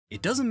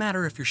It doesn't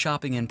matter if you're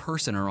shopping in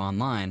person or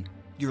online,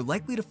 you're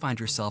likely to find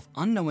yourself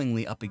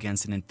unknowingly up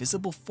against an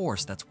invisible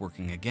force that's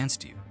working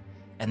against you.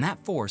 And that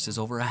force is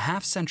over a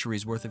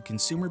half-century's worth of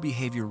consumer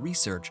behavior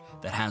research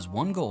that has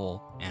one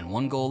goal, and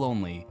one goal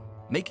only: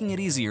 making it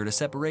easier to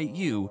separate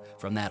you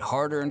from that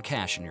hard-earned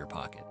cash in your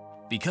pocket.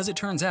 Because it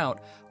turns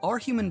out, our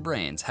human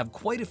brains have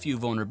quite a few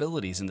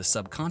vulnerabilities in the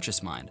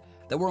subconscious mind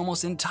that we're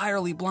almost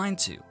entirely blind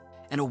to.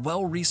 And a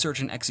well-researched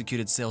and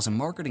executed sales and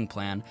marketing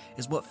plan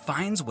is what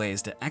finds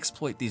ways to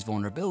exploit these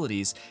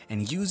vulnerabilities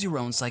and use your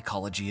own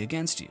psychology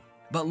against you.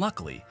 But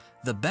luckily,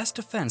 the best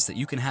defense that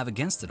you can have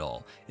against it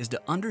all is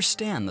to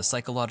understand the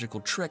psychological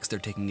tricks they're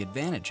taking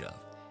advantage of.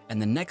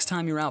 And the next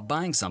time you're out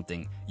buying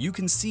something, you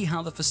can see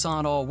how the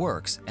facade all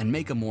works and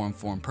make a more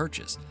informed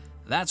purchase.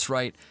 That's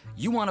right,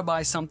 you want to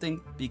buy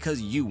something because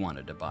you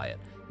wanted to buy it,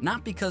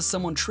 not because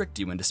someone tricked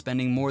you into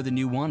spending more than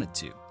you wanted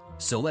to.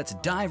 So let's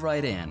dive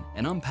right in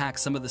and unpack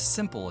some of the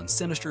simple and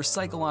sinister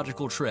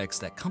psychological tricks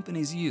that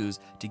companies use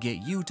to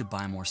get you to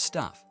buy more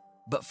stuff.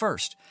 But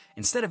first,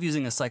 instead of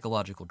using a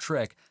psychological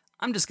trick,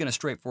 I'm just gonna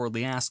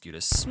straightforwardly ask you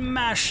to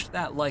smash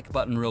that like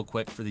button real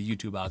quick for the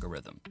YouTube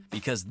algorithm,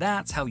 because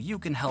that's how you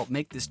can help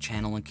make this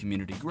channel and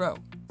community grow.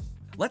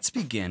 Let's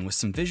begin with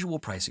some visual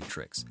pricing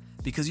tricks,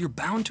 because you're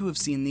bound to have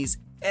seen these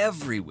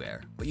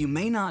everywhere, but you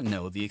may not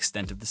know the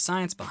extent of the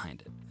science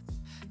behind it.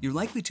 You're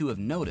likely to have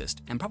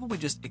noticed, and probably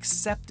just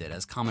accepted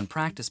as common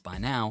practice by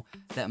now,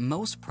 that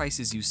most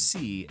prices you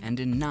see end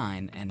in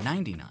 9 and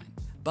 99.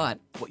 But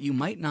what you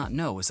might not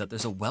know is that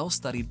there's a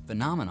well-studied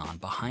phenomenon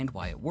behind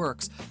why it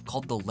works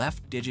called the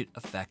left-digit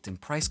effect in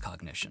price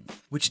cognition,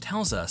 which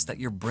tells us that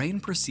your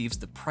brain perceives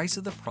the price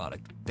of the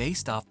product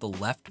based off the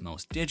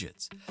leftmost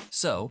digits.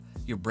 So,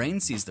 your brain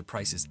sees the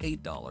price as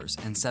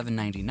 $8 and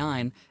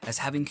 $7.99 as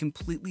having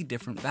completely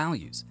different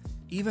values,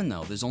 even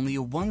though there's only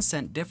a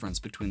 1-cent difference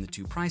between the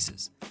two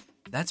prices.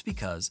 That's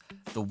because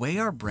the way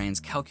our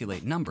brains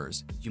calculate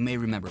numbers, you may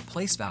remember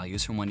place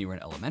values from when you were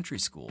in elementary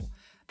school,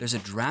 there's a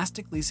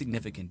drastically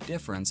significant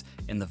difference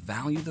in the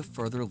value the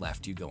further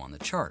left you go on the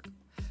chart.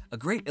 A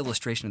great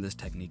illustration of this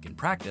technique in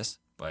practice,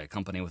 by a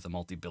company with a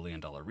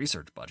multi-billion-dollar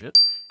research budget,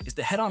 is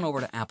to head on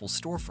over to Apple's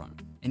storefront,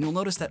 and you'll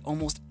notice that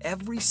almost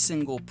every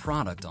single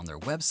product on their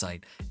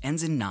website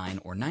ends in 9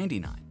 or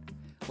 99.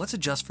 Let's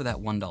adjust for that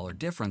 $1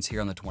 difference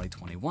here on the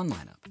 2021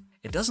 lineup.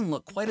 It doesn't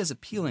look quite as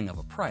appealing of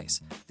a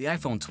price. The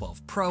iPhone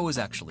 12 Pro is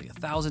actually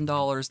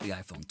 $1,000, the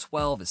iPhone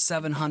 12 is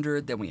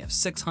 $700, then we have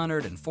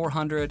 $600 and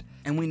 $400,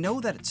 and we know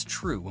that it's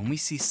true when we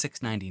see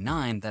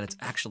 $699 that it's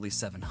actually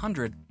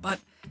 $700, but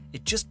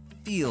it just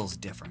feels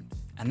different,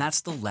 and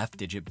that's the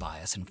left-digit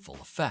bias in full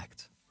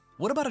effect.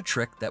 What about a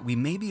trick that we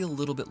may be a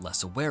little bit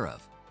less aware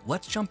of?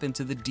 Let's jump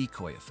into the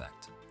decoy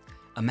effect.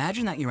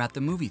 Imagine that you're at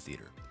the movie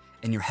theater,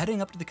 and you're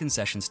heading up to the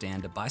concession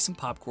stand to buy some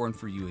popcorn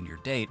for you and your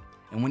date,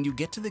 and when you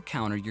get to the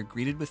counter, you're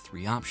greeted with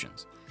 3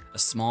 options: a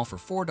small for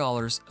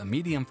 $4, a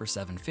medium for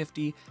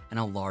 $7.50, and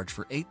a large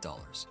for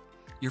 $8.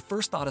 Your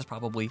first thought is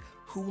probably,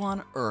 who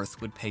on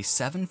earth would pay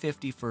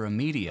 $7.50 for a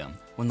medium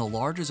when the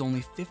large is only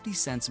 50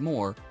 cents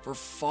more for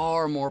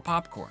far more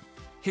popcorn?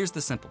 Here's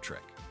the simple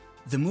trick.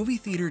 The movie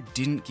theater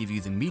didn't give you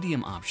the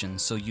medium option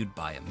so you'd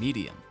buy a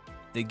medium.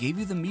 They gave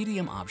you the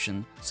medium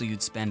option so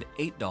you'd spend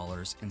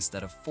 $8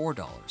 instead of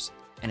 $4.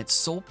 And its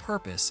sole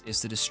purpose is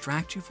to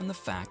distract you from the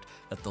fact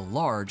that the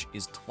large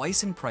is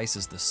twice in price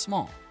as the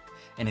small.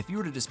 And if you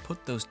were to just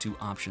put those two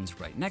options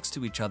right next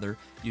to each other,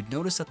 you'd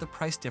notice that the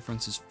price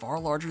difference is far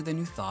larger than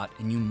you thought,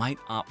 and you might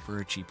opt for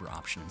a cheaper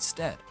option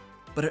instead.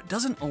 But it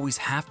doesn't always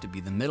have to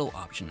be the middle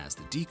option as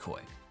the decoy.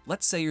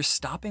 Let's say you're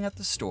stopping at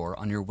the store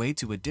on your way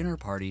to a dinner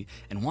party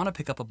and want to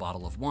pick up a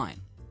bottle of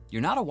wine.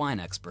 You're not a wine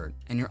expert,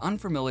 and you're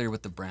unfamiliar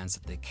with the brands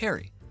that they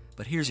carry,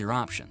 but here's your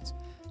options.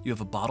 You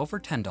have a bottle for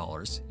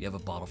 $10, you have a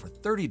bottle for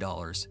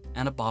 $30,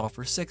 and a bottle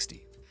for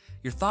 $60.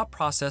 Your thought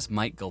process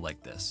might go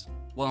like this: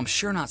 well, I'm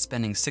sure not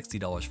spending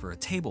 $60 for a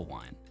table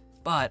wine,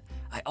 but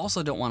I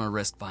also don't want to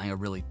risk buying a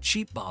really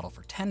cheap bottle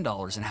for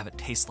 $10 and have it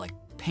taste like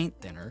paint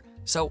thinner,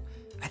 so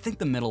I think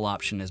the middle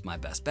option is my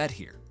best bet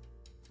here.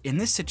 In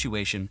this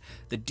situation,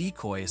 the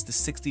decoy is the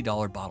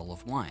 $60 bottle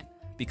of wine,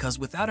 because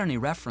without any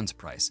reference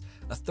price,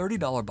 a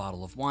 $30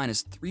 bottle of wine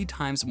is 3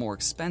 times more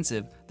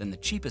expensive than the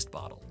cheapest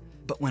bottle.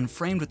 But when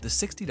framed with the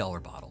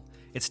 $60 bottle,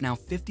 it's now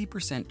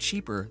 50%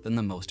 cheaper than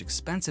the most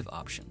expensive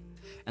option,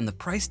 and the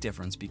price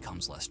difference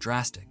becomes less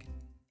drastic.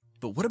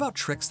 But what about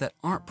tricks that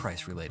aren't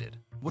price related?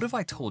 What if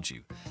I told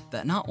you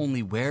that not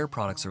only where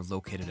products are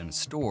located in a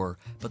store,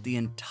 but the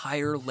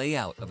entire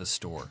layout of a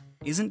store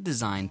isn't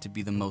designed to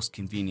be the most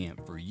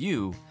convenient for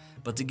you,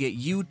 but to get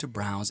you to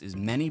browse as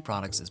many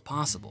products as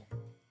possible?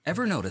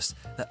 Ever notice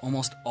that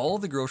almost all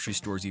the grocery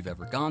stores you've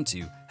ever gone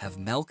to have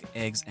milk,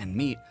 eggs, and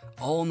meat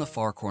all in the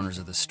far corners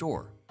of the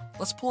store?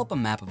 Let's pull up a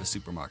map of a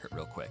supermarket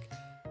real quick.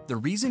 The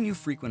reason you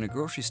frequent a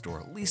grocery store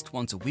at least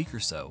once a week or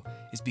so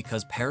is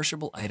because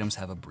perishable items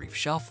have a brief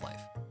shelf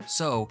life.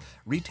 So,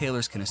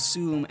 retailers can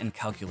assume and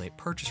calculate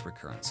purchase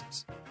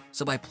recurrences.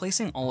 So by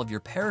placing all of your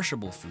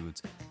perishable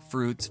foods,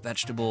 fruits,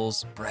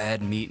 vegetables,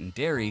 bread, meat, and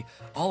dairy,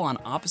 all on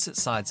opposite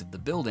sides of the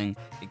building,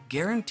 it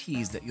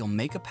guarantees that you'll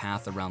make a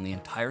path around the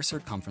entire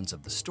circumference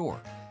of the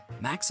store,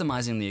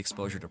 maximizing the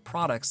exposure to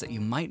products that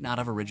you might not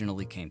have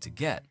originally came to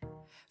get.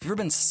 Have you ever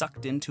been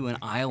sucked into an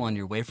aisle on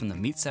your way from the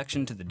meat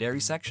section to the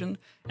dairy section,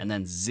 and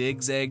then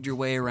zigzagged your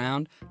way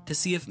around to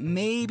see if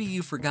maybe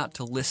you forgot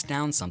to list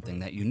down something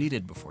that you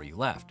needed before you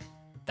left?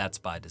 That's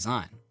by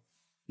design.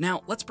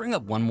 Now, let's bring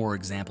up one more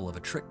example of a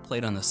trick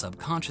played on the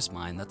subconscious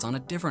mind that's on a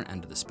different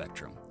end of the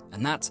spectrum,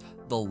 and that's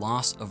the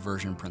loss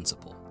aversion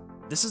principle.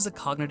 This is a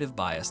cognitive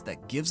bias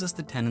that gives us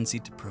the tendency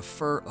to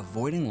prefer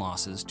avoiding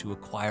losses to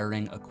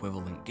acquiring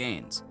equivalent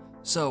gains.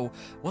 So,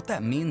 what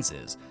that means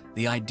is,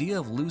 the idea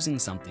of losing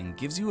something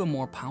gives you a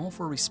more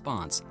powerful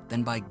response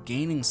than by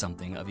gaining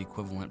something of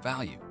equivalent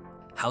value.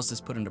 How's this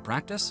put into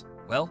practice?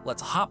 Well,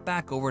 let's hop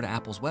back over to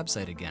Apple's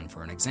website again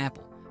for an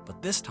example,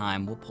 but this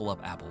time we'll pull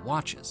up Apple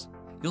Watches.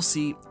 You'll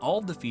see all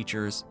of the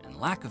features and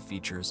lack of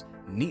features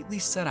neatly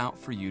set out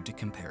for you to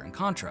compare and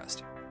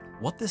contrast.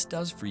 What this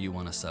does for you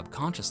on a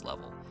subconscious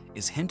level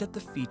is hint at the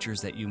features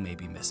that you may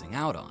be missing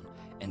out on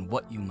and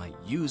what you might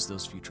use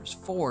those features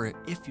for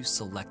if you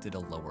selected a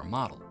lower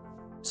model.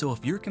 So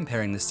if you're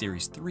comparing the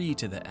Series 3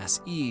 to the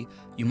SE,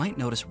 you might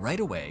notice right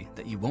away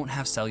that you won't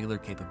have cellular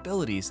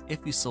capabilities if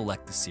you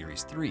select the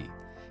Series 3,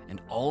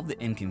 and all of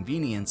the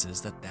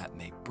inconveniences that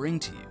may bring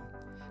to you.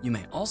 You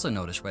may also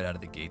notice right out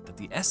of the gate that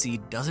the SE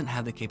doesn't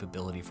have the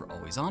capability for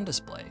always-on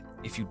display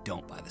if you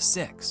don't buy the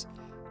 6.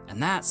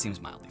 And that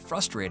seems mildly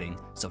frustrating,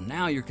 so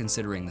now you're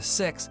considering the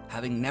 6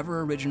 having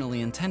never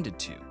originally intended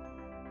to.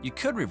 You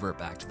could revert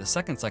back to the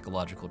second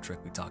psychological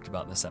trick we talked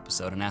about in this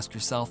episode and ask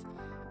yourself,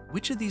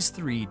 which of these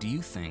 3 do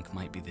you think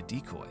might be the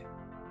decoy?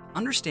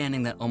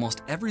 Understanding that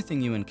almost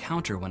everything you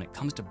encounter when it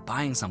comes to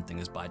buying something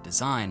is by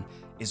design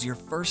is your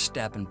first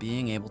step in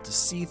being able to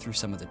see through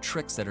some of the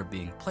tricks that are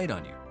being played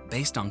on you,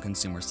 based on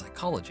consumer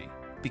psychology,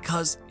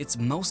 because it's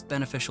most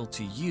beneficial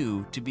to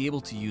you to be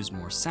able to use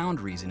more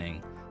sound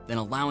reasoning than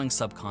allowing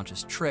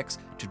subconscious tricks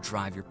to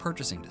drive your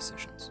purchasing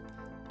decisions.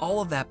 All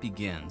of that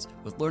begins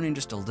with learning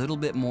just a little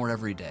bit more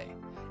every day.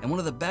 And one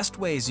of the best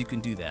ways you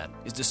can do that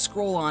is to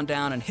scroll on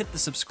down and hit the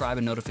subscribe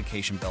and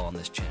notification bell on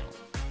this channel.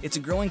 It's a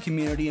growing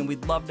community and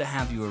we'd love to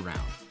have you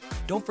around.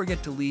 Don't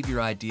forget to leave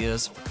your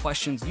ideas for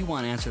questions you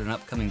want answered in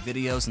upcoming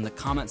videos in the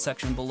comment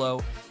section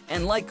below.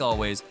 And like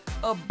always,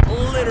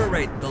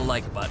 obliterate the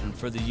like button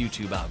for the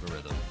YouTube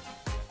algorithm.